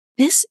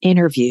This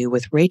interview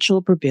with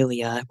Rachel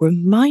Berbiglia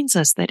reminds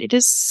us that it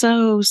is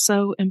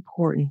so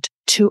important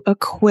to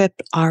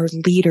equip our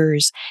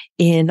leaders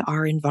in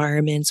our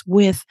environments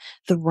with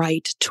the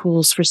right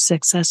tools for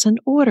success in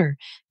order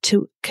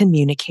to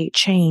communicate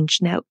change.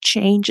 Now,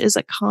 change is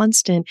a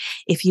constant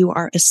if you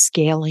are a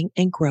scaling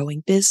and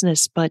growing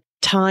business, but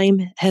time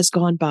has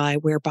gone by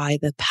whereby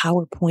the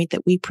PowerPoint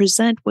that we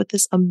present with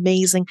this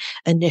amazing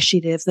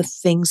initiative, the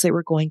things that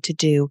we're going to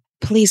do,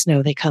 please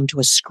know they come to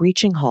a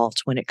screeching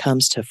halt when it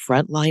comes to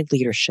frontline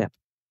leadership.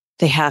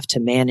 They have to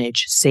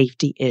manage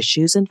safety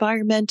issues,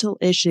 environmental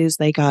issues.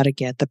 They got to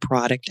get the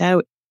product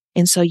out.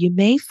 And so you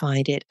may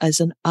find it as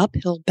an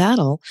uphill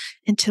battle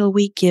until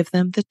we give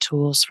them the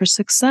tools for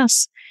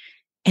success.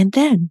 And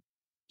then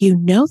you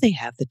know they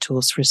have the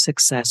tools for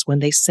success when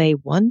they say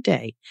one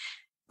day,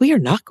 we are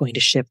not going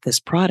to ship this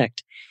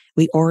product.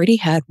 We already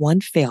had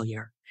one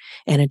failure.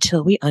 And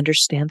until we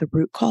understand the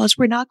root cause,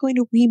 we're not going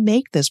to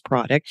remake this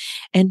product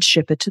and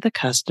ship it to the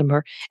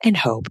customer and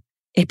hope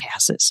it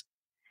passes.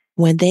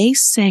 When they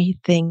say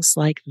things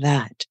like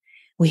that,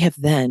 we have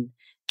then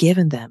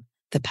given them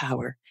the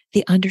power,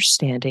 the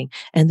understanding,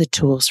 and the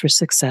tools for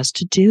success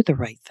to do the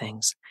right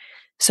things.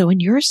 So in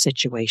your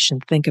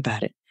situation, think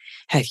about it.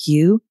 Have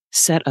you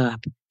set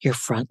up your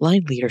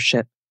frontline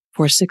leadership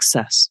for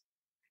success?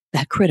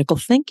 That critical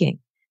thinking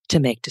to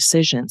make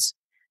decisions,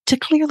 to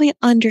clearly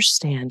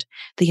understand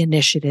the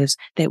initiatives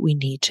that we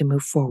need to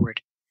move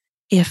forward.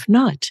 If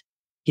not,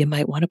 you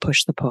might want to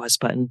push the pause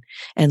button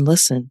and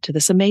listen to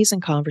this amazing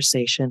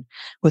conversation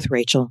with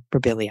Rachel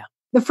Berbiglia.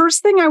 The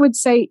first thing I would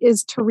say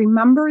is to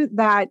remember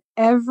that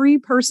every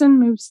person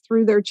moves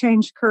through their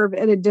change curve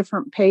at a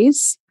different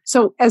pace.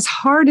 So as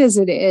hard as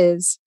it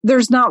is,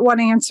 there's not one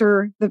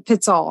answer that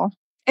fits all.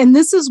 And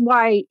this is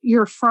why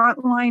your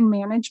frontline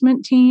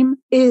management team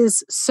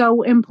is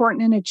so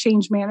important in a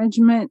change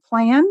management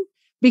plan,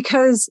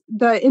 because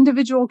the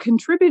individual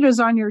contributors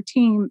on your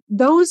team,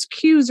 those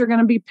cues are going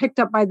to be picked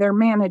up by their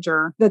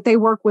manager that they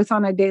work with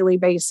on a daily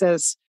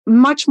basis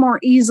much more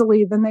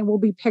easily than they will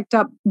be picked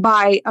up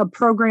by a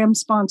program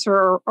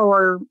sponsor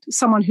or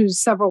someone who's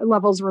several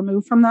levels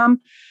removed from them.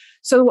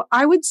 So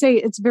I would say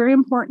it's very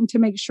important to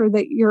make sure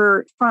that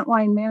your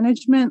frontline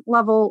management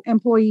level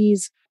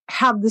employees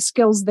have the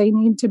skills they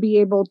need to be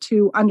able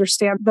to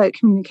understand that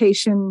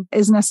communication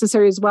is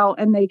necessary as well,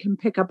 and they can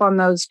pick up on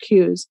those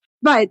cues.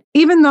 But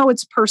even though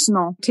it's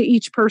personal to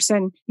each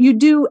person, you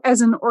do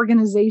as an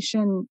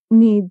organization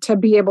need to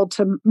be able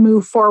to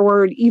move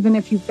forward, even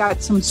if you've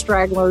got some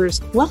stragglers.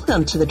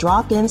 Welcome to the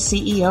Drop-In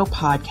CEO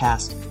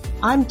podcast.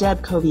 I'm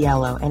Deb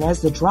Coviello, and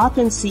as the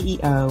Drop-In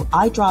CEO,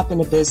 I drop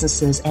into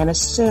businesses and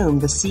assume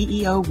the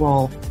CEO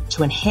role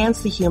to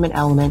enhance the human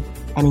element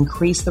and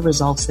increase the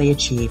results they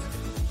achieve.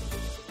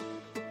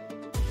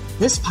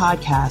 This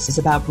podcast is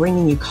about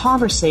bringing you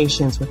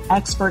conversations with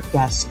expert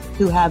guests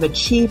who have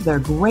achieved their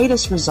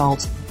greatest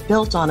results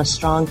built on a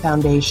strong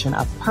foundation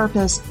of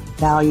purpose,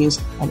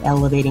 values, and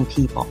elevating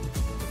people.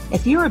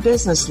 If you're a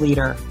business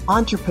leader,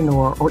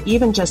 entrepreneur, or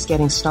even just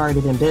getting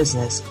started in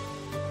business,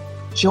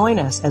 join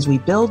us as we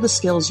build the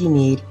skills you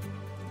need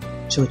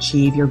to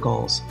achieve your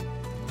goals.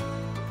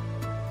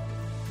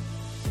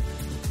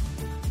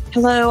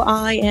 Hello,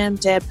 I am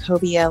Deb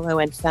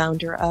Coviello and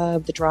founder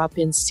of the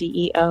Drop-In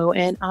CEO,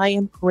 and I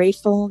am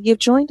grateful you've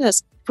joined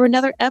us for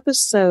another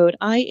episode.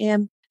 I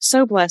am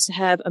so blessed to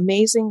have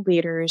amazing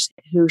leaders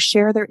who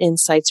share their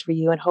insights for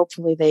you, and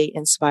hopefully they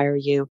inspire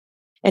you.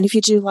 And if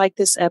you do like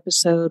this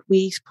episode,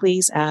 we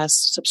please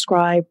ask,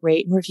 subscribe,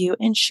 rate, and review,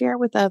 and share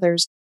with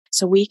others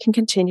so we can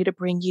continue to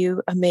bring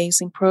you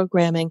amazing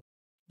programming.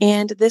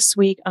 And this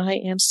week, I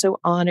am so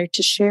honored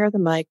to share the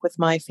mic with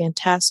my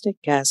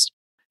fantastic guest,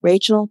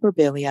 Rachel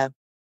Berbiglia.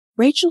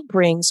 Rachel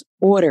brings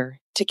order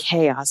to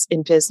chaos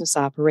in business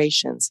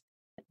operations.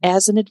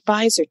 As an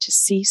advisor to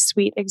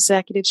C-suite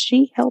executives,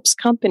 she helps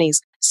companies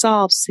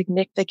solve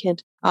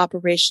significant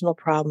operational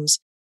problems,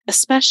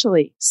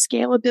 especially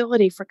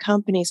scalability for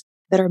companies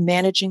that are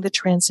managing the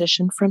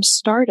transition from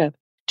startup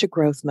to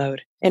growth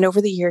mode. And over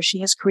the years,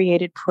 she has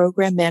created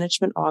program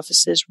management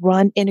offices,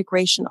 run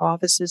integration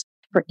offices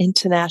for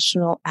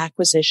international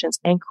acquisitions,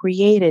 and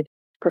created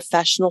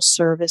professional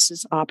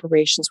services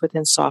operations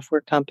within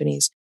software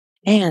companies.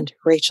 And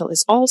Rachel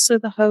is also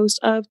the host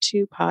of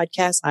 2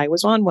 podcasts. I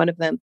was on one of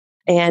them,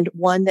 and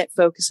one that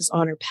focuses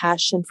on her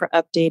passion for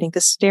updating the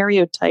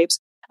stereotypes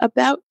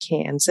about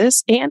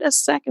Kansas, and a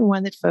second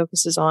one that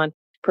focuses on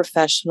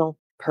professional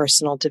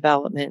personal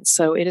development.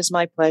 So it is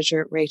my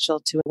pleasure, Rachel,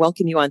 to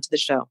welcome you onto the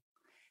show.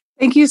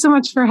 Thank you so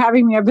much for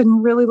having me. I've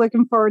been really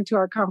looking forward to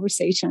our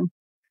conversation.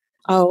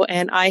 Oh,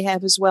 and I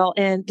have as well.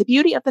 And the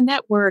beauty of the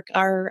network,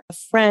 our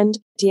friend,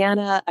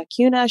 Deanna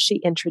Acuna,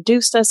 she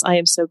introduced us. I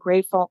am so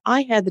grateful.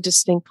 I had the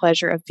distinct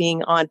pleasure of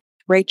being on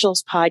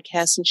Rachel's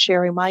podcast and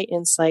sharing my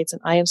insights,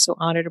 and I am so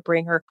honored to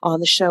bring her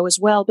on the show as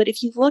well. But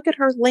if you look at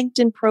her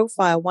LinkedIn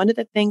profile, one of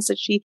the things that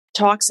she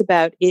talks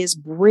about is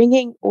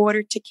bringing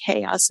order to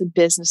chaos in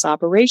business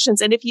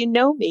operations. And if you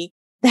know me,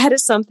 that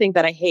is something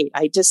that I hate.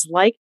 I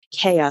dislike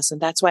chaos,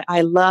 and that's why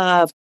I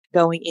love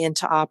going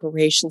into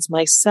operations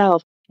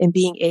myself. in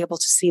being able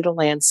to see the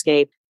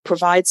landscape,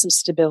 provide some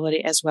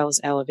stability, as well as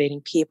elevating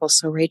people.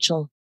 So,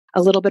 Rachel,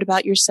 a little bit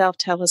about yourself.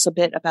 Tell us a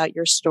bit about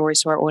your story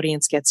so our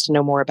audience gets to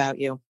know more about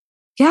you.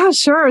 Yeah,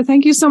 sure.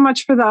 Thank you so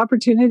much for the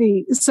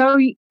opportunity. So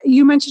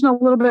you mentioned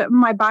a little bit in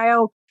my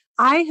bio.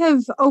 I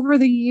have over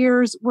the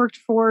years worked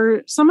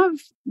for some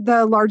of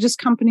the largest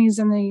companies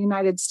in the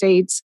United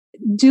States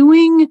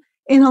doing,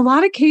 in a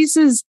lot of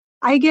cases,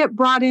 I get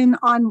brought in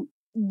on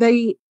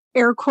the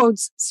air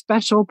quotes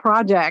special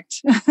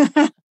project.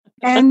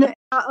 And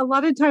a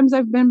lot of times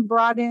I've been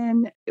brought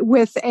in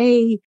with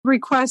a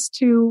request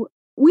to,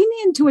 we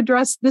need to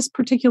address this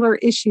particular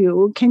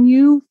issue. Can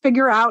you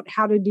figure out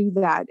how to do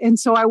that? And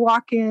so I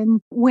walk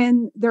in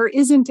when there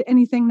isn't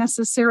anything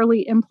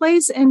necessarily in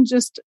place and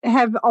just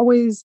have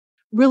always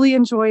really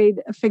enjoyed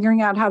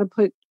figuring out how to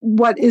put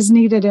what is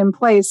needed in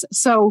place.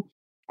 So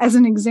as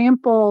an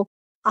example,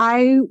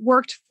 I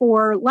worked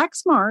for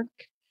Lexmark.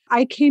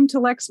 I came to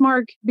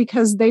Lexmark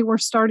because they were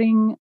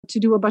starting to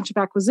do a bunch of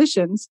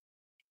acquisitions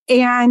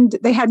and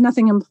they had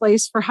nothing in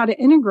place for how to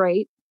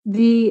integrate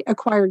the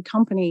acquired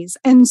companies.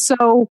 And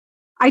so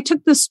I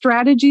took the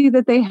strategy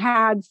that they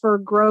had for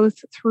growth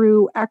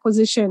through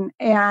acquisition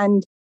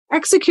and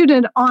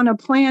executed on a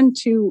plan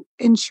to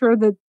ensure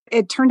that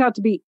it turned out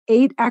to be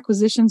 8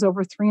 acquisitions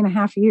over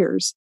 3.5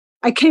 years.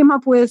 I came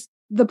up with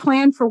the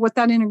plan for what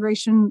that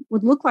integration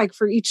would look like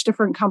for each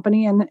different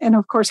company. And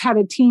of course, had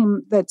a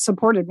team that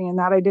supported me in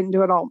that. I didn't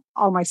do it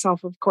all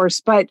myself, of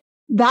course, but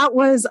that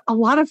was a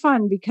lot of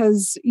fun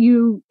because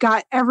you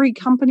got every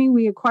company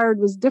we acquired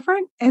was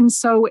different. And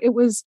so it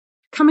was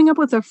coming up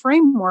with a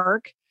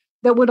framework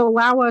that would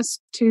allow us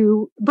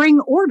to bring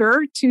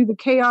order to the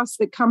chaos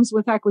that comes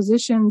with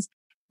acquisitions,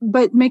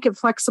 but make it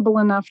flexible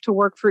enough to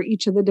work for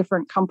each of the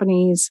different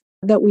companies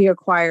that we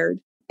acquired.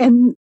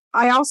 And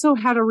I also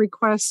had a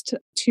request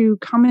to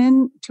come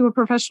in to a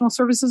professional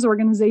services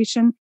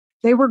organization.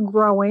 They were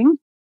growing.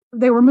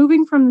 They were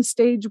moving from the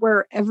stage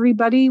where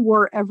everybody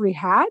wore every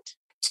hat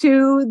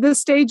to the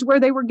stage where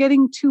they were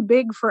getting too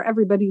big for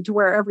everybody to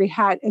wear every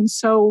hat. And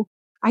so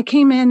I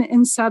came in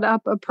and set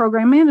up a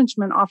program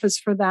management office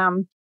for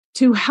them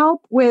to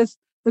help with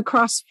the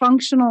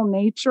cross-functional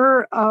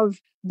nature of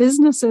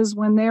businesses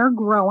when they're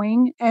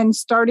growing and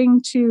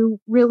starting to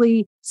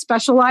really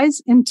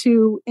specialize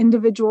into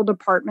individual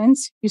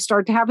departments. You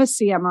start to have a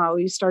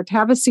CMO, you start to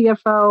have a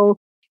CFO,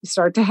 you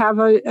start to have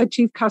a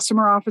chief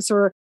customer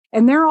officer,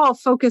 and they're all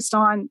focused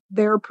on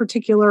their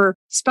particular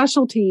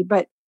specialty.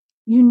 But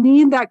you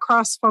need that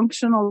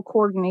cross-functional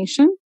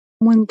coordination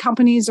when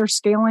companies are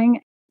scaling.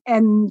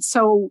 And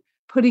so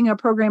putting a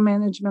program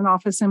management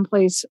office in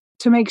place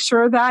to make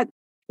sure that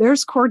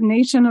there's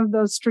coordination of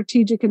those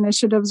strategic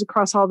initiatives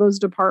across all those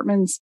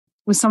departments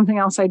was something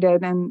else I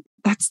did. And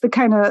that's the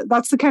kind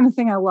of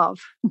thing I love.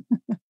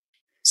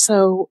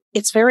 So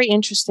it's very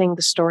interesting,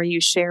 the story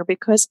you share,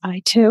 because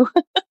I too,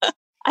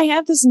 I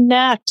have this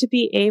knack to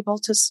be able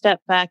to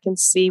step back and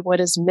see what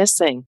is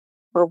missing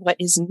or what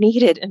is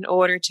needed in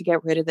order to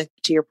get rid of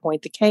to your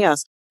point, the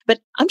chaos. But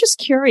I'm just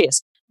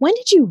curious, when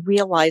did you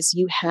realize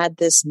you had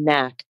this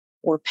knack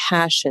or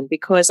passion?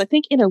 Because I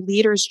think in a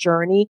leader's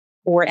journey,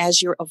 or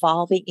as you're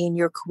evolving in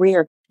your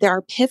career, there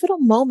are pivotal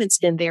moments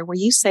in there where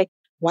you say,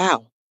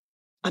 wow,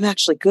 I'm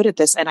actually good at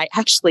this and I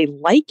actually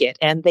like it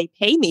and they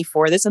pay me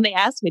for this and they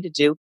asked me to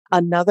do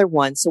another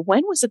one. So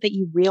when was it that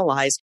you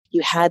realized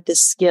you had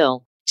this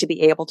skill to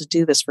be able to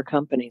do this for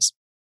companies?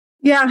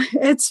 Yeah,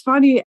 it's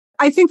funny.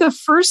 I think the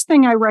first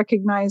thing I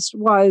recognized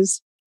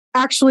was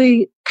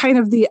actually kind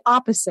of the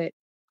opposite.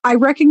 I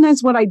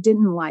recognized what I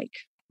didn't like.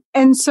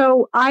 And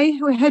so I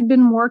had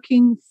been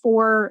working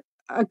for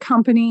a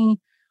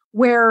company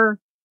where,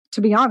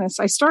 to be honest,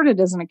 I started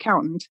as an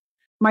accountant.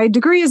 My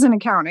degree is in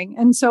accounting.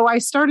 And so I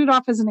started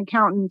off as an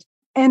accountant.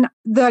 And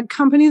the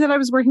company that I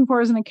was working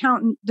for as an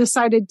accountant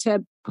decided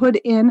to put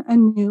in a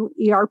new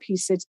ERP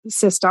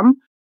system,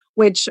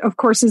 which of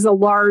course is a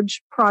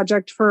large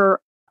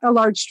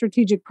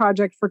strategic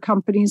project for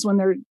companies when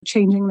they're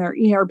changing their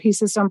ERP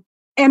system.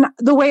 And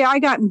the way I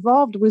got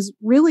involved was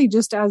really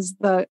just as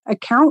the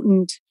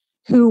accountant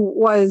who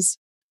was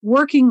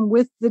working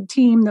with the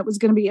team that was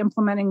going to be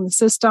implementing the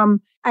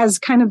system as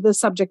kind of the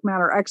subject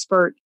matter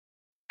expert.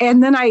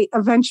 And then I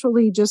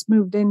eventually just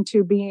moved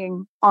into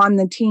being on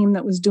the team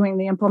that was doing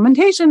the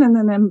implementation and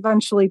then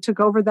eventually took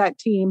over that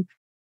team.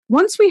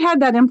 Once we had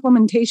that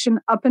implementation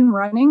up and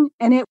running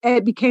and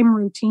it became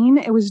routine,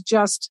 it was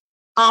just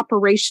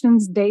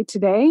operations day to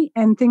day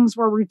and things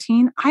were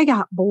routine, I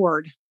got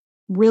bored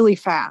really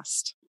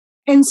fast.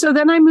 And so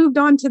then I moved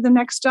on to the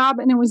next job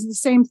and it was the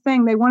same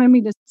thing. They wanted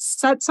me to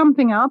set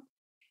something up.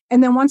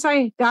 And then once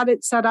I got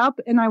it set up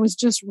and I was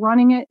just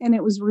running it and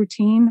it was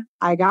routine,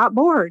 I got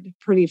bored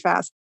pretty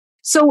fast.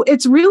 So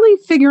it's really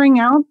figuring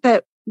out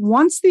that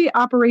once the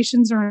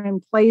operations are in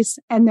place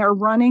and they're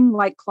running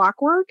like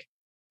clockwork,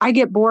 I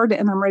get bored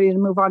and I'm ready to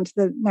move on to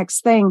the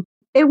next thing.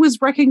 It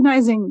was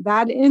recognizing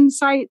that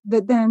insight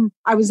that then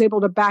I was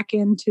able to back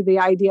into the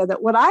idea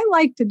that what I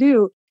like to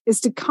do is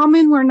to come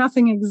in where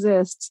nothing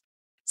exists,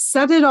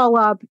 set it all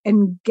up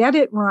and get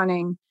it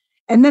running.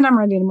 And then I'm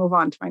ready to move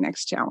on to my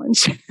next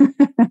challenge.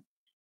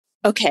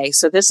 Okay,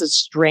 so this is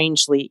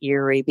strangely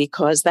eerie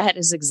because that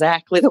is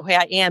exactly the way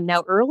I am.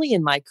 Now, early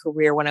in my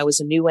career, when I was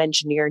a new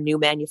engineer, new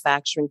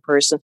manufacturing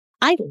person,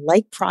 I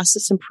like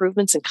process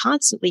improvements and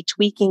constantly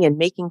tweaking and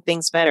making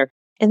things better.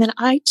 And then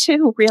I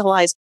too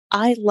realized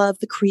I love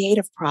the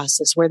creative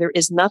process where there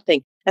is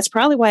nothing. That's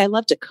probably why I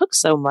love to cook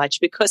so much,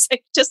 because I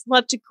just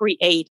love to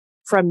create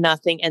from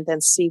nothing and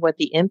then see what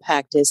the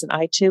impact is. And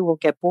I too will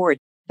get bored.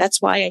 That's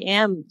why I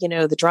am,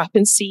 the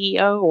drop-in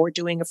CEO or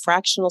doing a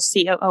fractional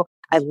COO.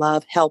 I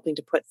love helping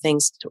to put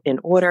things in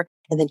order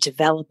and then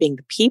developing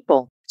the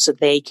people so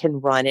they can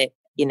run it,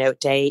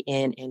 day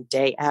in and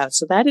day out.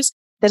 So that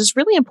is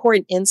really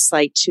important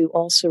insight to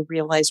also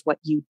realize what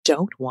you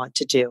don't want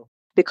to do.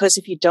 Because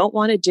if you don't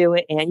want to do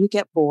it and you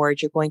get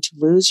bored, you're going to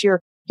lose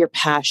your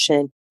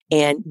passion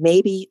and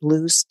maybe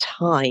lose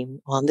time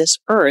on this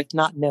earth,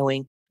 not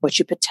knowing what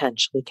you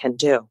potentially can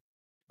do.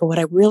 But what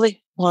I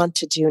really want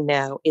to do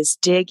now is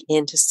dig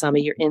into some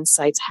of your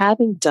insights,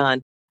 having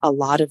done a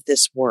lot of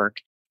this work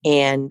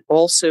and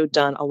also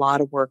done a lot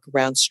of work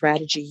around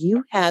strategy.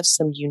 You have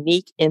some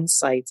unique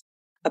insights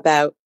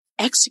about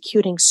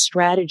executing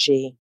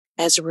strategy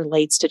as it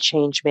relates to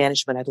change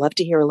management. I'd love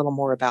to hear a little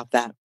more about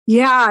that.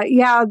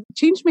 Yeah.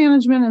 Change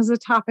management is a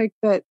topic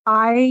that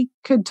I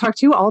could talk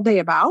to you all day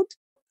about.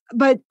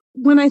 But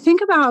when I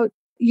think about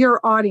your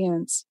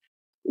audience,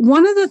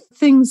 one of the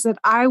things that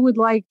I would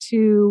like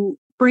to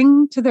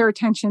bring to their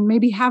attention,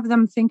 maybe have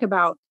them think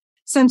about,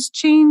 since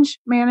change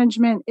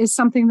management is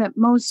something that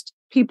most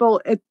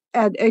people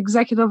at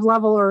executive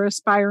level or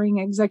aspiring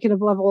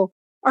executive level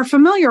are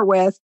familiar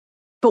with.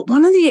 But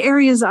one of the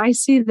areas I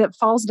see that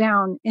falls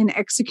down in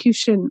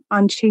execution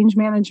on change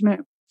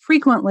management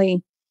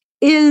frequently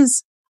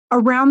is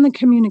around the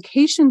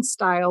communication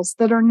styles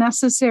that are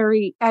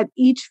necessary at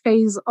each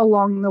phase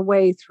along the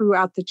way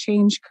throughout the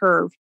change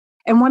curve.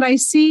 And what I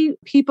see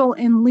people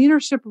in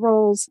leadership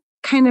roles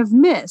kind of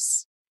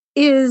miss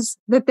is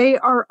that they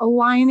are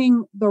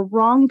aligning the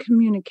wrong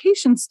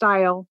communication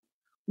style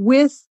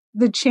with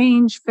the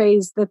change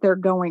phase that they're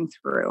going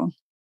through.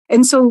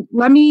 And so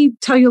let me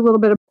tell you a little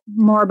bit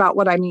more about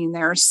what I mean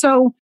there.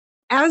 So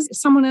as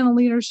someone in a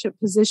leadership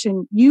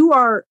position, you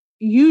are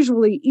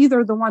usually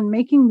either the one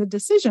making the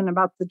decision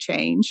about the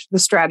change, the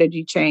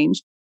strategy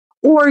change,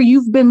 or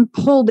you've been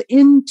pulled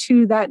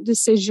into that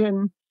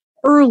decision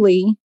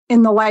early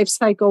in the life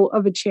cycle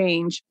of a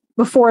change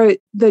before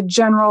the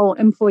general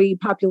employee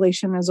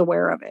population is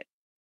aware of it.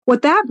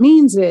 What that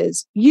means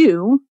is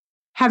you,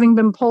 having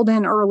been pulled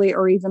in early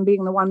or even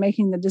being the one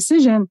making the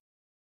decision,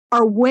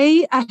 are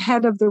way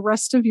ahead of the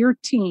rest of your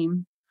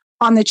team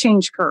on the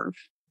change curve,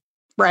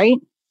 right?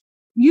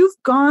 You've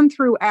gone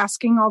through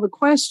asking all the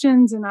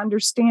questions and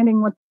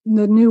understanding what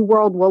the new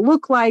world will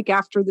look like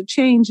after the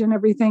change and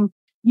everything.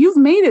 You've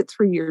made it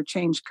through your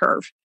change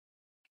curve.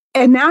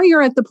 And now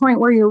you're at the point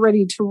where you're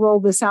ready to roll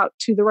this out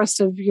to the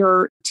rest of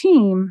your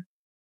team.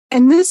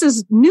 And this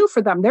is new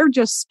for them. They're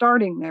just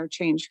starting their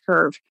change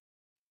curve.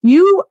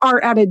 You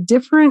are at a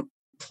different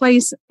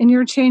place in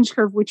your change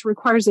curve, which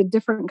requires a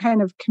different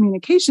kind of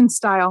communication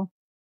style.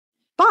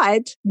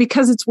 But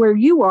because it's where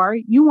you are,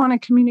 you want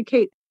to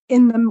communicate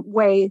in the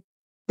way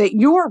that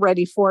you're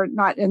ready for it,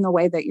 not in the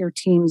way that your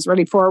team's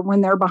ready for it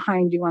when they're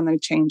behind you on the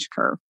change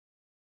curve.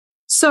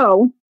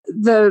 So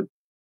the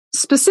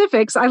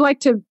specifics,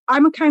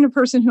 I'm a kind of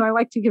person who I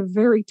like to give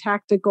very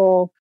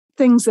tactical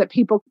things that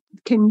people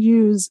can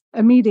use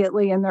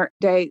immediately in their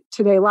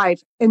day-to-day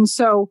life. And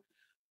so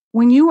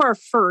when you are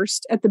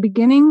first at the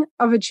beginning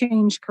of a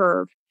change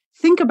curve,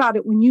 think about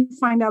it when you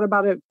find out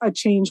about a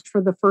change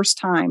for the first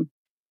time.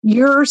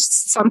 You're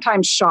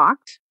sometimes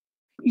shocked.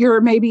 You're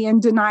maybe in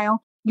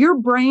denial. Your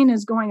brain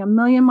is going a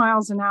million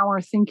miles an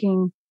hour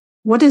thinking,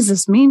 what does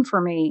this mean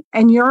for me?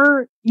 And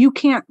you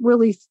can't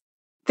really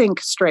think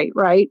straight,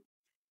 right?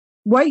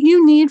 What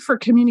you need for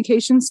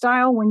communication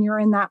style when you're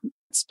in that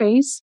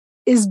space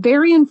is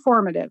very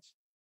informative.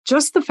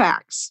 Just the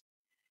facts.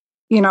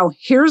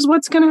 Here's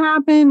what's going to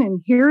happen,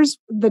 and here's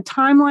the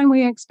timeline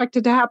we expect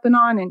it to happen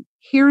on, and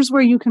here's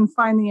where you can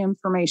find the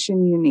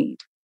information you need.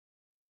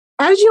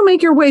 As you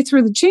make your way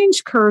through the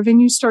change curve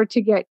and you start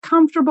to get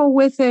comfortable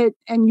with it,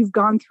 and you've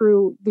gone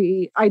through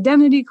the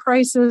identity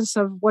crisis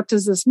of what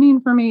does this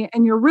mean for me,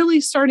 and you're really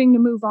starting to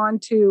move on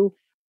to,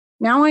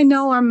 now I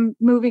know I'm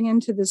moving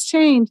into this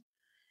change.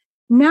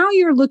 Now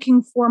you're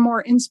looking for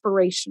more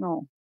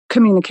inspirational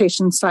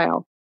communication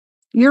style.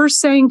 You're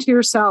saying to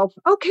yourself,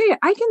 okay,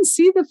 I can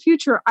see the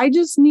future. I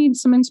just need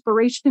some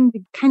inspiration to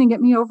kind of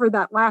get me over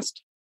that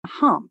last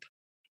hump.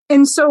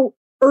 And so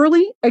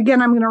early,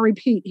 again, I'm going to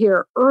repeat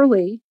here,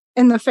 early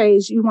in the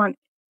phase, you want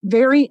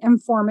very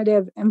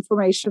informative,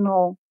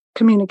 informational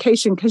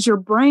communication because your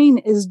brain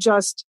is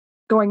just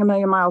going a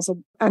million miles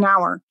an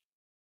hour.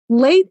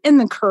 Late in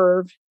the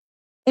curve,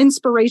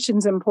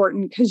 inspiration's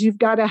important because you've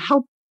got to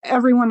help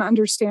everyone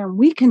understand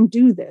we can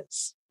do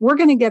this. We're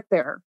going to get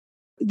there.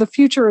 The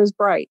future is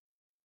bright.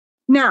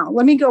 Now,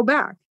 let me go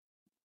back.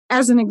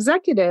 As an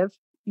executive,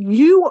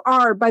 you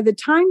are, by the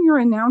time you're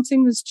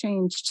announcing this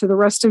change to the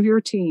rest of your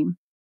team,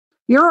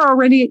 you're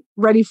already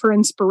ready for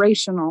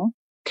inspirational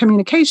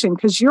communication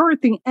because you're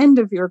at the end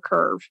of your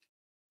curve.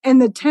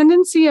 And the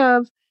tendency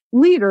of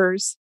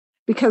leaders,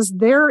 because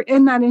they're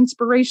in that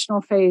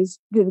inspirational phase,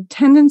 the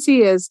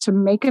tendency is to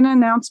make an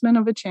announcement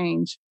of a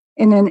change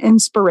in an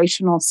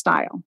inspirational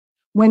style,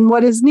 when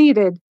what is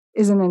needed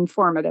is an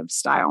informative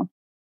style.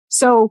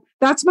 So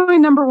that's my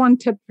number one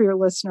tip for your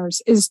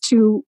listeners, is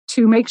to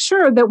make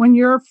sure that when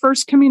you're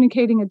first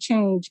communicating a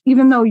change,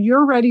 even though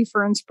you're ready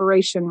for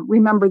inspiration,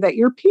 remember that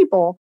your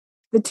people,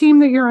 the team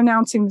that you're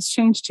announcing this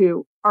change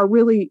to, are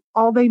really,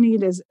 all they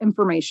need is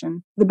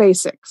information, the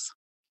basics.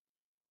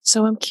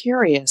 So I'm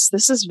curious,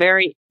 this is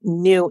very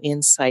new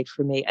insight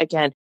for me.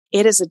 Again,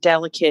 it is a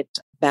delicate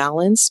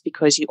balance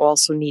because you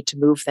also need to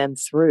move them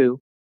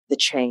through the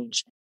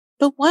change.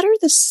 But what are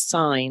the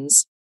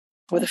signs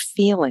or the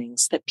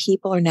feelings that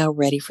people are now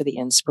ready for the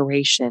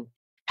inspiration?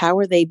 How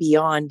are they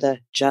beyond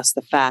just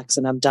the facts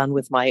and I'm done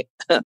with my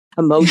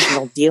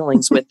emotional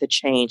dealings with the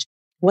change?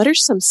 What are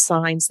some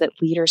signs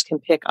that leaders can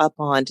pick up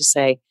on to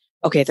say,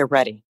 okay, they're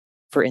ready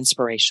for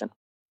inspiration?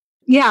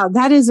 Yeah,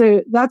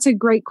 that's a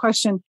great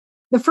question.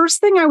 The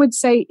first thing I would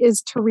say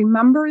is to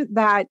remember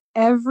that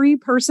every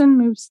person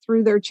moves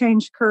through their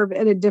change curve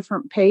at a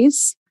different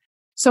pace.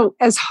 So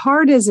as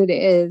hard as it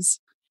is,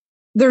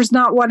 there's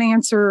not one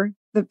answer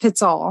that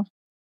fits all.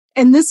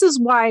 And this is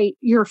why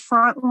your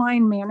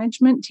frontline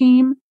management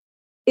team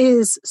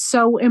is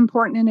so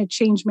important in a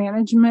change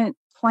management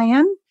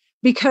plan,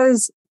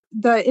 because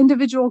the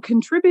individual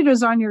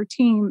contributors on your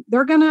team,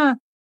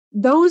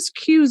 those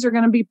cues are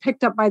going to be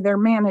picked up by their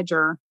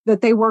manager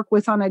that they work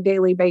with on a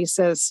daily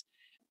basis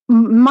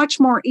much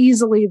more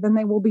easily than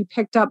they will be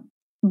picked up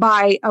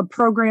by a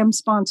program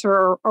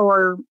sponsor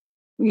or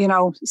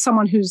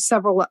someone who's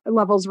several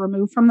levels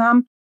removed from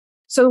them.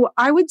 So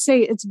I would say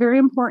it's very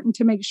important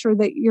to make sure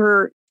that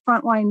your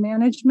frontline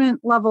management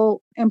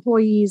level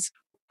employees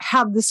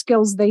have the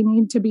skills they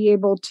need to be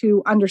able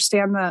to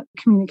understand that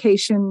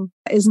communication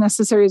is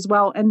necessary as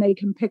well, and they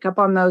can pick up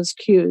on those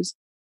cues.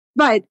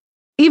 But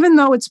even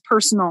though it's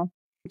personal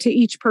to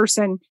each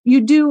person, you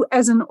do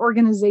as an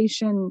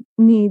organization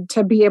need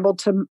to be able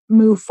to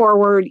move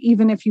forward.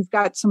 Even if you've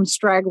got some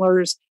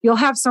stragglers, you'll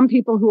have some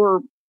people who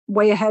are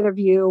way ahead of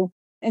you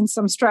and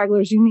some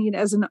stragglers. You need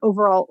as an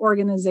overall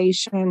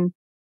organization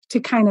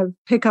to kind of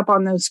pick up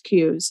on those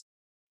cues.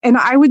 And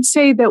I would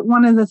say that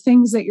one of the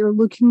things that you're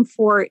looking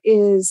for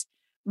is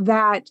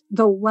that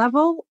the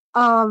level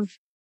of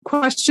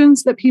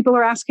questions that people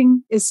are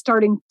asking is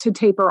starting to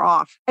taper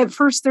off. At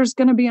first, there's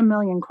going to be a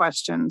million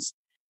questions,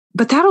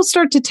 but that'll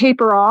start to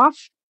taper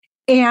off.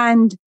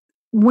 And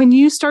when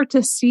you start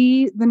to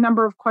see the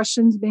number of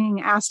questions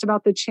being asked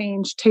about the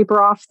change taper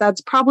off,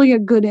 that's probably a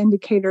good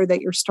indicator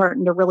that you're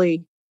starting to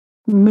really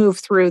move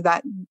through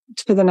that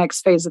to the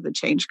next phase of the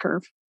change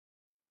curve.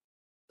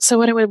 So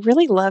what I would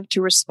really love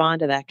to respond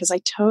to that, because I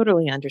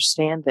totally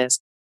understand this.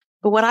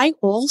 But what I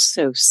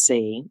also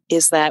see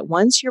is that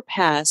once you're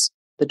past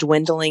the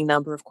dwindling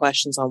number of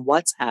questions on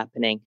what's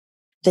happening,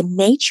 the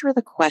nature of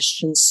the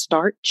questions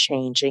start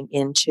changing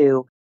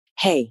into,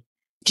 hey,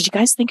 did you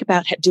guys think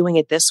about doing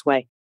it this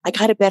way? I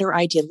got a better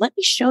idea. Let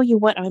me show you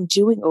what I'm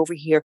doing over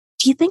here.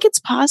 Do you think it's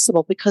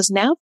possible? Because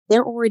now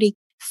they're already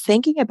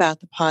thinking about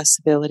the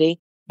possibility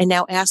and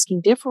now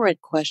asking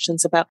different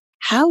questions about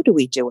how do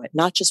we do it,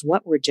 not just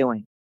what we're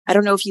doing. I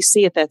don't know if you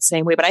see it that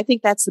same way, but I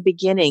think that's the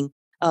beginning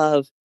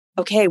of,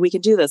 okay, we can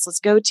do this.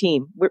 Let's go,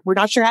 team. We're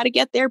not sure how to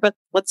get there, but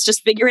let's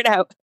just figure it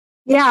out.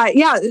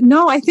 Yeah.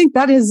 No, I think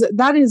that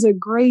is a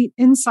great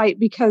insight,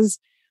 because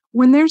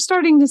when they're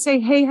starting to say,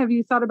 hey, have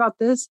you thought about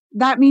this?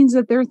 That means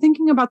that they're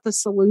thinking about the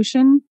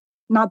solution,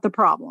 not the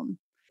problem.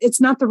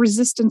 It's not the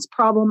resistance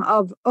problem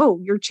of, oh,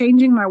 you're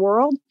changing my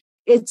world.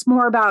 It's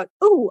more about,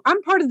 oh,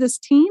 I'm part of this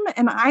team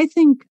and I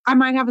think I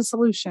might have a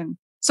solution.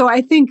 So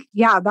I think,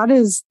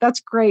 that's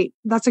great.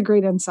 That's a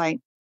great insight.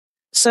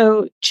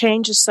 So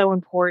change is so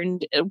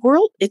important.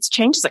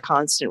 Change is a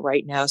constant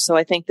right now. So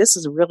I think this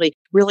is a really,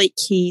 really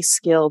key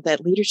skill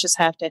that leaders just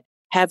have to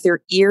have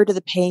their ear to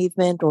the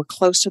pavement or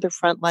close to their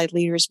frontline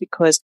leaders,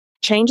 because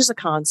change is a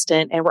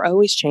constant and we're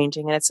always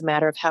changing. And it's a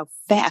matter of how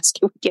fast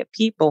can we get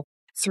people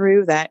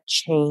through that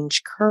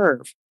change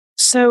curve.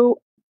 So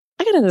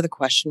I got another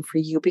question for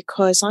you,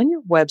 because on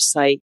your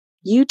website,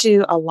 you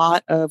do a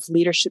lot of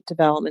leadership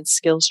development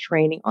skills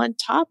training on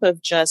top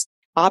of just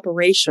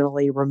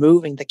operationally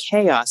removing the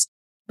chaos.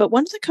 But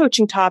one of the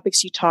coaching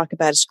topics you talk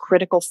about is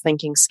critical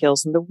thinking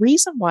skills. And the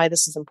reason why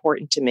this is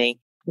important to me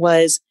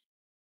was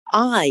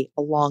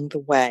along the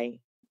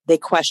way, they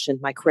questioned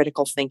my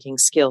critical thinking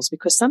skills,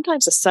 because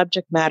sometimes a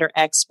subject matter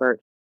expert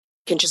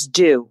can just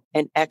do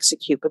and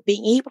execute, but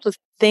being able to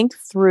think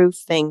through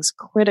things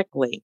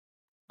critically.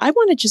 I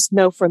want to just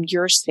know from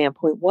your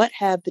standpoint, what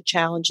have the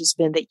challenges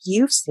been that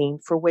you've seen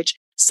for which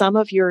some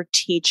of your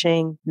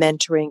teaching,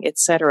 mentoring,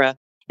 etc.,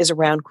 is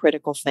around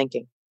critical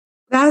thinking?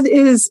 That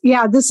is,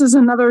 this is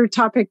another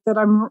topic that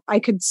I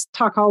could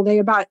talk all day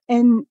about.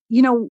 And,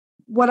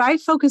 what I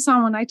focus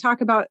on when I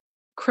talk about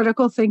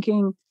critical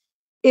thinking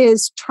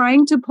is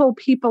trying to pull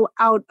people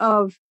out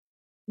of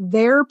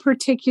their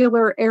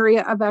particular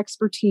area of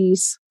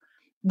expertise,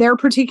 their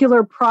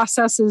particular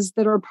processes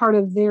that are part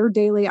of their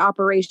daily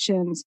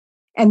operations,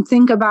 and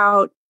think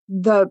about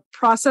the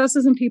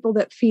processes and people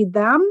that feed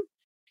them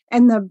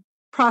and the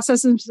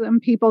processes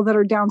and people that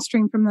are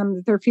downstream from them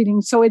that they're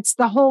feeding. So it's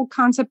the whole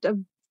concept of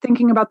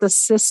thinking about the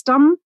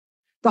system,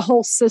 the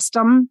whole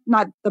system,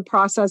 not the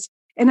process.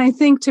 And I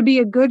think to be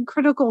a good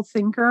critical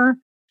thinker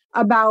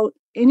about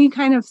any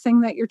kind of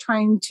thing that you're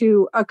trying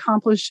to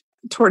accomplish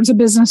towards a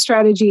business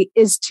strategy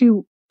is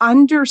to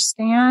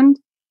understand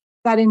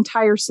that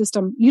entire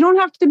system. You don't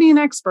have to be an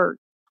expert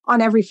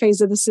on every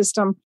phase of the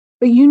system,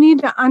 but you need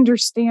to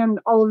understand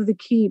all of the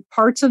key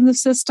parts of the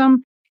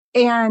system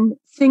and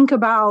think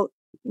about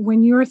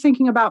when you're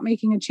thinking about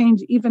making a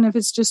change, even if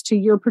it's just to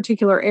your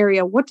particular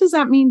area, what does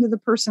that mean to the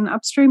person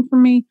upstream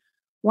from me?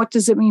 What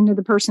does it mean to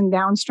the person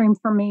downstream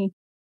from me?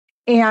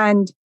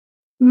 And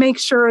make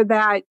sure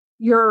that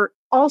you're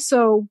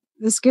also,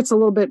 this gets a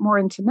little bit more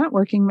into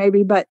networking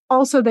maybe, but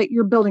also that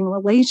you're building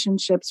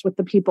relationships with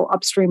the people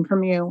upstream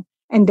from you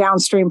and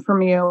downstream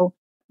from you,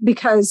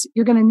 because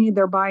you're going to need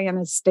their buy-in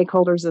as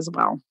stakeholders as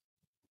well.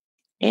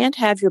 And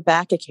have your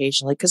back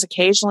occasionally, because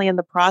occasionally in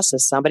the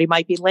process, somebody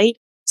might be late,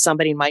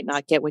 somebody might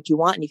not get what you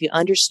want. And if you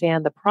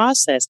understand the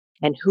process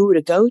and who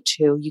to go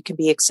to, you can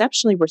be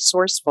exceptionally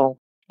resourceful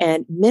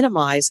and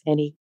minimize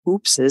any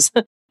oopses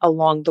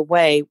along the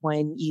way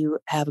when you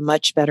have a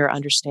much better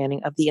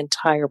understanding of the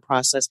entire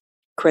process,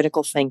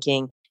 critical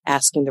thinking,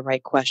 asking the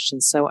right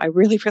questions. So I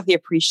really, really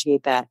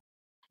appreciate that.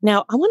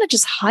 Now, I want to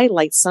just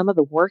highlight some of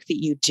the work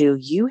that you do.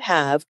 You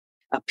have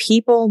a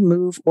People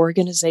Move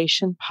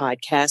Organization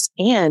podcast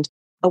and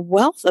a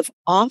wealth of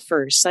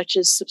offers such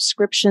as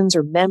subscriptions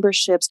or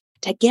memberships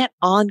to get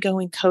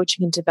ongoing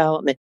coaching and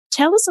development.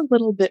 Tell us a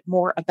little bit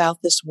more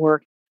about this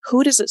work.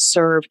 Who does it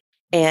serve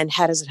and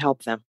how does it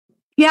help them?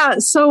 Yeah,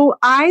 so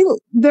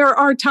there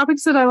are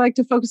topics that I like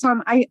to focus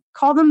on. I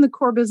call them the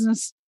core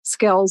business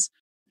skills.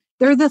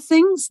 They're the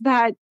things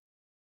that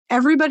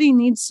everybody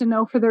needs to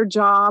know for their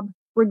job,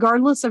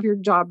 regardless of your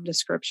job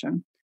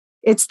description.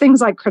 It's things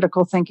like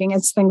critical thinking.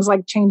 It's things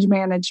like change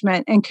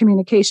management and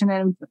communication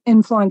and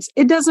influence.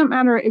 It doesn't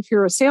matter if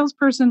you're a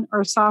salesperson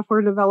or a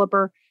software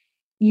developer,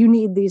 you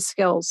need these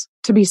skills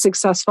to be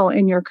successful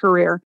in your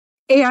career.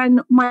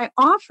 And my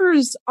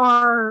offers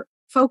are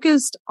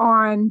focused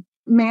on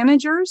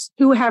managers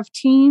who have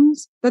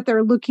teams that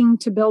they're looking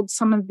to build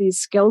some of these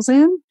skills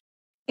in,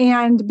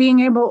 and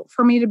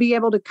for me to be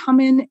able to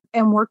come in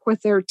and work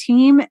with their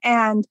team.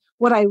 And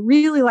what I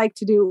really like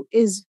to do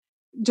is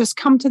just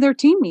come to their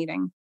team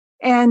meeting.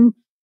 And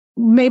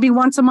maybe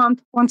once a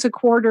month, once a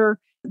quarter,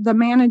 the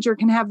manager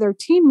can have their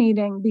team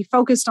meeting be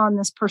focused on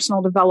this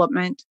personal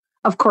development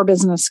of core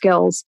business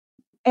skills.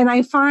 And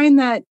I find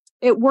that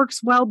it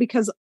works well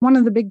because one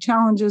of the big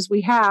challenges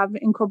we have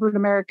in corporate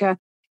America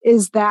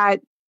is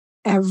that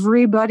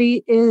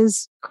everybody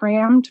is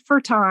crammed for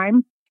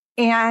time,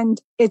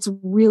 and it's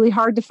really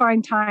hard to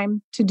find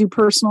time to do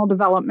personal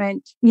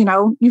development. You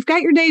know, you've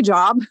got your day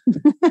job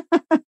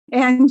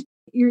and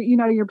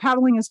you're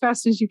paddling as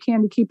fast as you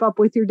can to keep up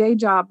with your day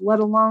job, let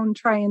alone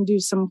try and do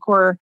some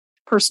core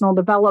personal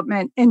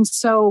development. And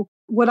so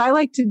what I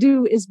like to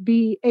do is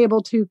be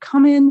able to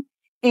come in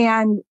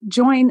and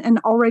join an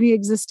already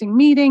existing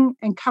meeting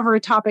and cover a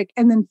topic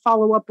and then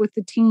follow up with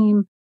the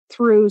team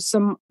through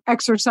some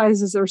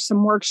exercises or some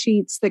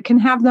worksheets that can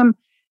have them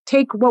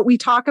take what we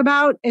talk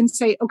about and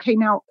say, okay,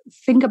 now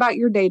think about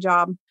your day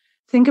job,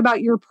 think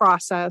about your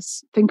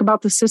process, think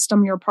about the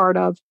system you're part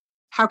of.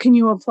 How can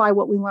you apply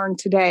what we learned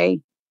today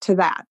to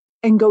that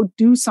and go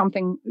do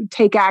something,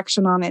 take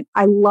action on it?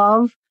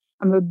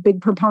 I'm a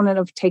big proponent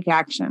of take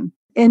action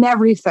in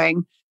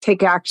everything,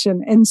 take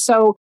action. And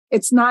so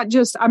I'm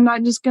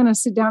not just going to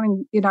sit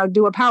down and,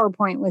 do a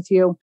PowerPoint with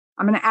you.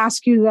 I'm going to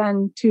ask you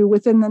then to,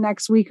 within the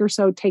next week or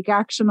so, take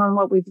action on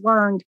what we've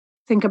learned.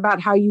 Think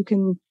about how you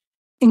can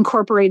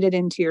incorporate it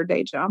into your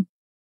day job.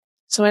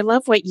 So I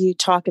love what you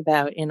talk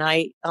about, and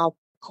I'll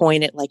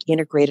coin it like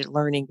integrated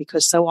learning,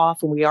 because so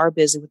often we are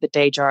busy with the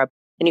day job.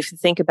 And if you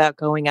think about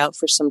going out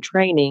for some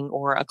training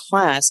or a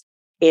class,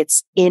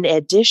 it's in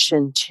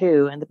addition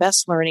to, and the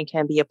best learning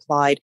can be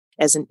applied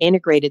as an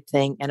integrated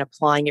thing and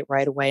applying it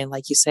right away. And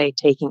like you say,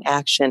 taking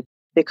action,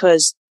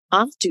 because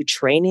I'll do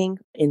training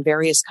in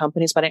various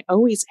companies, but I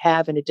always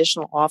have an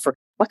additional offer.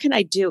 What can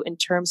I do in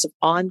terms of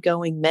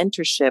ongoing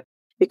mentorship?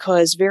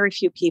 Because very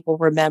few people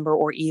remember,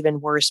 or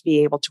even worse,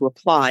 be able to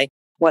apply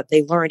what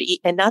they learned.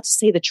 And not to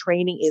say the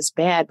training is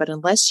bad, but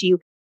unless you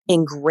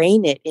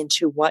ingrain it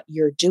into what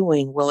you're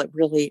doing, will it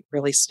really,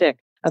 really stick?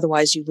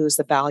 Otherwise, you lose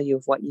the value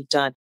of what you've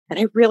done. And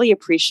I really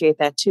appreciate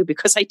that too,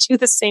 because I do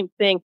the same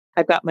thing.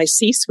 I've got my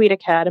C-Suite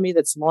Academy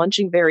that's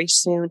launching very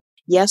soon.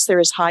 Yes, there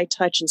is high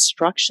touch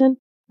instruction,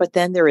 but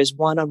then there is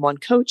one-on-one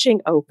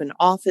coaching, open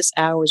office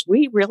hours.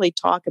 We really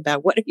talk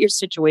about what are your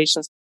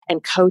situations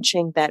and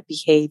coaching that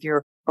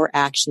behavior or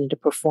action into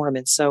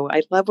performance. So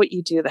I love what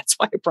you do. That's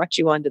why I brought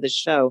you onto the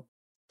show.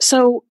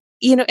 So,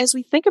 as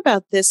we think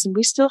about this, and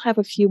we still have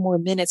a few more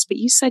minutes, but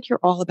you said you're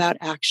all about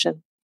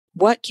action.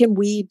 What can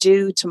we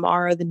do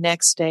tomorrow, the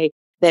next day,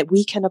 that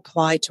we can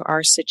apply to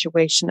our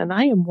situation. And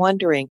I am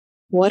wondering,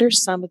 what are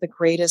some of the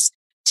greatest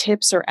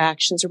tips or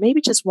actions, or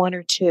maybe just one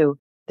or two,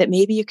 that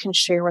maybe you can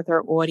share with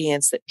our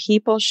audience that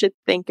people should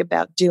think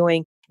about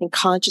doing and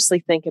consciously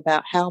think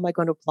about, how am I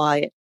going to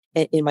apply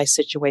it in my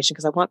situation?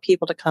 Because I want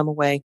people to come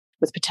away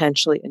with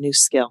potentially a new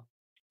skill.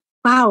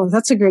 Wow,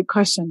 that's a great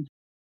question.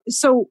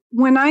 So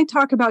when I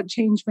talk about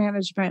change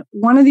management,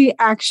 one of the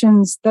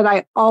actions that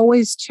I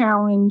always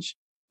challenge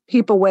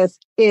people with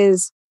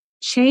is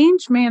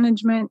change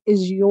management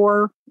is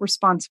your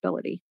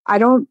responsibility. I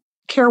don't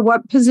care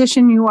what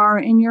position you are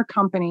in your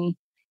company,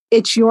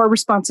 it's your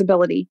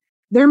responsibility.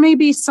 There may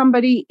be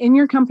somebody in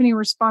your company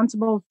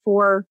responsible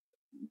for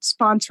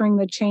sponsoring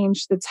the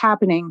change that's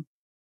happening,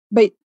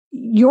 but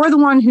you're the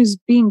one who's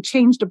being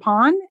changed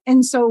upon.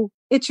 And so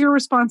it's your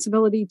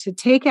responsibility to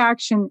take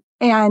action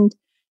and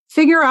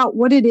figure out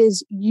what it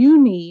is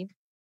you need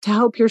to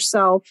help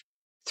yourself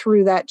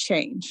through that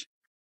change.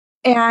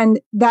 And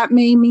that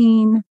may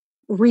mean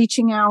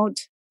reaching out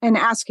and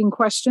asking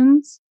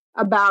questions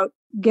about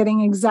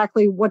getting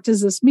exactly what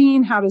does this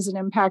mean? How does it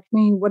impact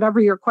me? Whatever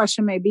your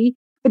question may be.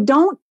 But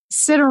don't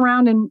sit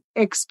around and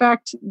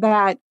expect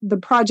that the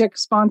project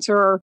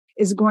sponsor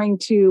is going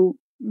to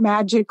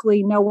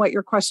magically know what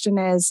your question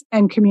is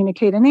and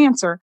communicate an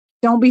answer.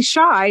 Don't be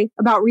shy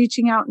about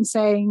reaching out and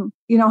saying,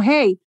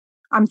 hey,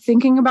 I'm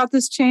thinking about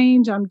this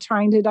change. I'm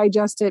trying to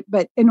digest it.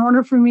 But in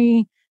order for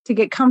me to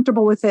get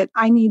comfortable with it,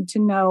 I need to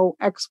know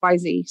X, Y,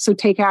 Z. So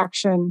take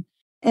action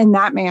in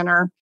that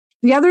manner.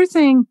 The other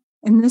thing,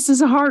 and this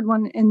is a hard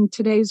one in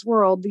today's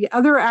world, the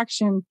other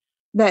action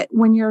that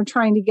when you're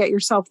trying to get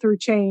yourself through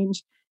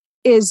change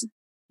is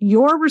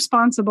you're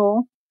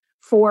responsible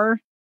for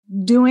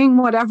doing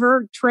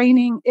whatever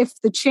training. If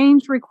the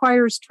change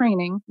requires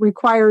training,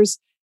 requires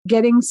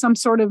getting some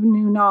sort of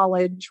new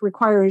knowledge,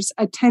 requires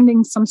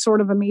attending some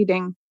sort of a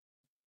meeting,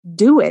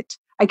 do it.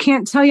 I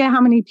can't tell you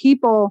how many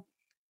people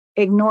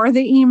ignore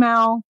the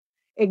email,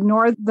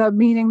 ignore the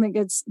meeting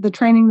the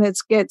training that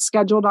gets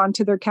scheduled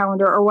onto their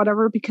calendar or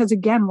whatever, because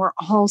again, we're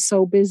all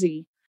so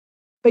busy.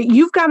 But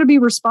you've got to be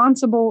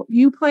responsible.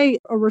 You play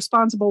a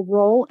responsible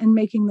role in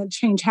making the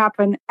change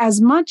happen as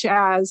much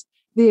as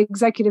the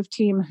executive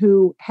team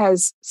who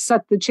has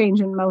set the change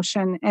in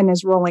motion and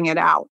is rolling it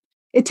out.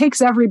 It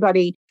takes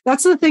everybody.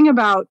 That's the thing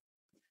about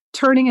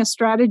turning a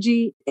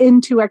strategy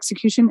into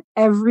execution.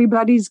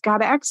 Everybody's got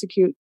to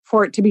execute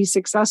for it to be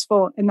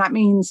successful. And that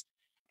means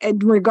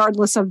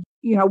regardless of,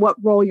 what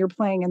role you're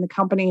playing in the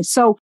company.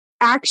 So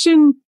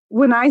action,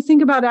 when I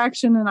think about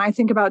action and I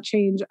think about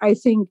change, I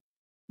think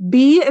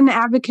be an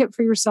advocate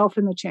for yourself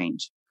in the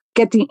change.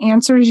 Get the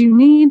answers you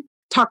need.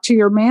 Talk to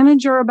your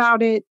manager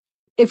about it.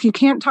 If you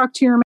can't talk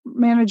to your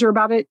manager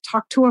about it,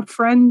 talk to a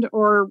friend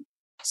or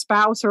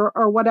spouse or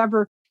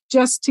whatever,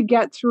 just to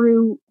get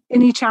through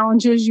any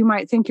challenges you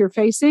might think you're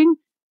facing,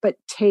 but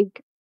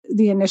take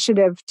the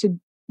initiative to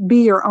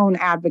be your own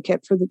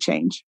advocate for the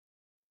change.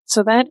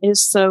 So that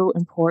is so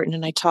important.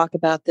 And I talk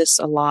about this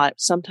a lot.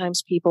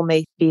 Sometimes people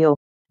may feel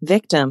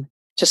victim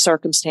to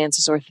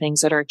circumstances or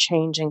things that are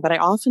changing, but I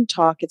often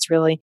talk, it's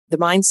really the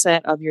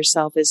mindset of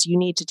yourself is you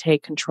need to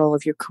take control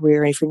of your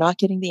career. And if you're not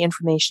getting the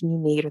information you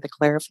need or the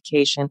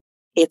clarification,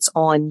 it's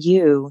on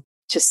you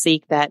to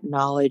seek that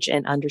knowledge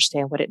and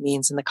understand what it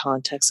means in the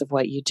context of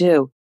what you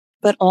do.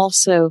 But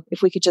also,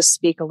 if we could just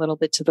speak a little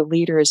bit to the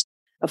leaders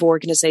of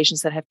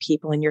organizations that have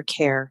people in your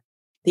care,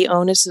 the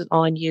onus is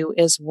on you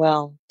as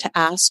well to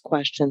ask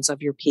questions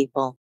of your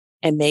people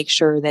and make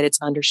sure that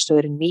it's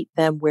understood and meet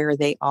them where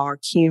they are,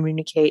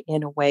 communicate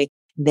in a way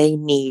they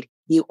need.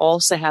 You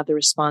also have the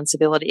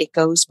responsibility. It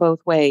goes both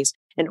ways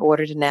in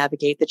order to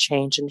navigate the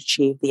change and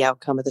achieve the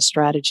outcome of the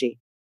strategy.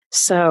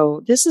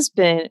 So this has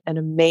been an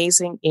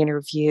amazing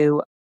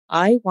interview.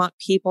 I want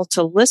people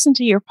to listen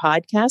to your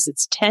podcast.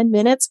 It's 10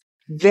 minutes,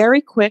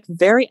 very quick,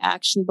 very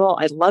actionable.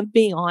 I love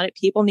being on it.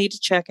 People need to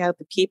check out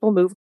the People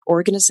Move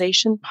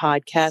Organization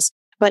podcast.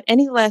 But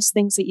any last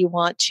things that you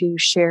want to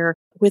share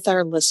with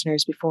our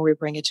listeners before we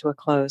bring it to a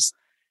close?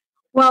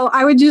 Well,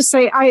 I would just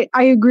say I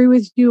agree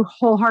with you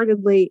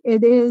wholeheartedly.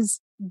 It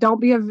is, don't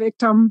be a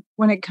victim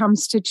when it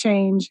comes to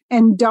change.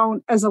 And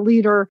don't, as a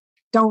leader,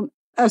 don't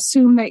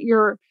assume that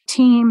your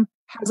team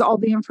has all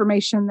the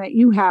information that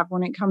you have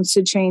when it comes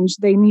to change.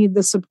 They need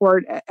the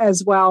support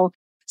as well.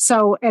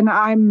 So, and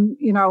I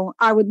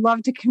would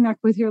love to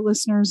connect with your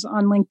listeners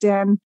on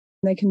LinkedIn.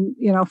 They can,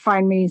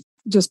 find me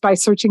just by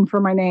searching for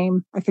my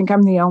name. I think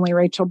I'm the only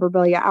Rachel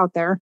Berbiglia out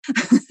there.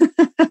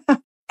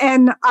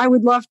 And I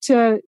would love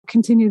to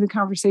continue the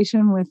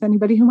conversation with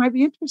anybody who might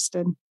be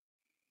interested.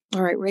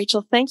 All right,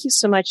 Rachel, thank you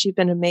so much. You've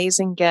been an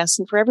amazing guest.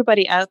 And for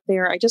everybody out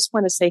there, I just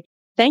want to say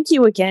thank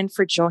you again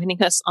for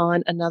joining us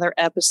on another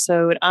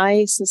episode.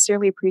 I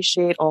sincerely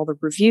appreciate all the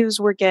reviews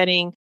we're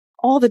getting,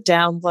 all the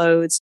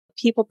downloads,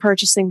 people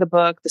purchasing the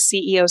book, the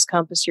CEO's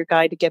Compass, your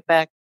guide to get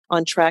back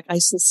on track. I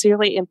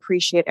sincerely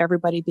appreciate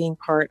everybody being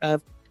part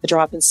of the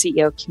Drop-In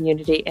CEO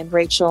community. And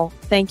Rachel,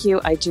 thank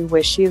you. I do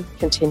wish you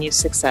continued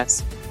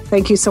success.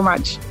 Thank you so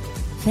much.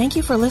 Thank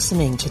you for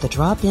listening to the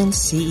Drop-In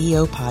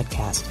CEO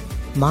podcast.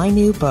 My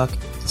new book,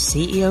 The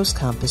CEO's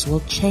Compass will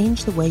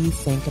change the way you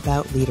think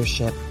about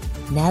leadership,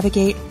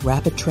 navigate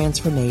rapid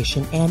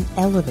transformation, and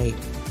elevate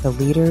the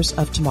leaders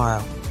of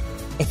tomorrow.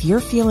 If you're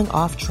feeling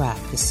off track,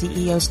 the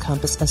CEO's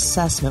Compass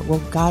assessment will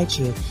guide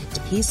you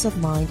to peace of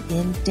mind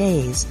in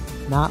days,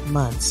 not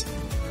months.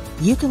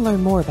 You can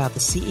learn more about the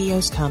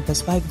CEO's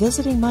Compass by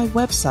visiting my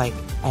website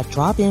at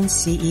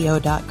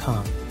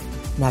dropinceo.com.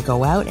 Now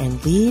go out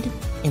and lead,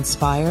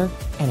 inspire,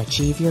 and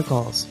achieve your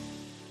goals.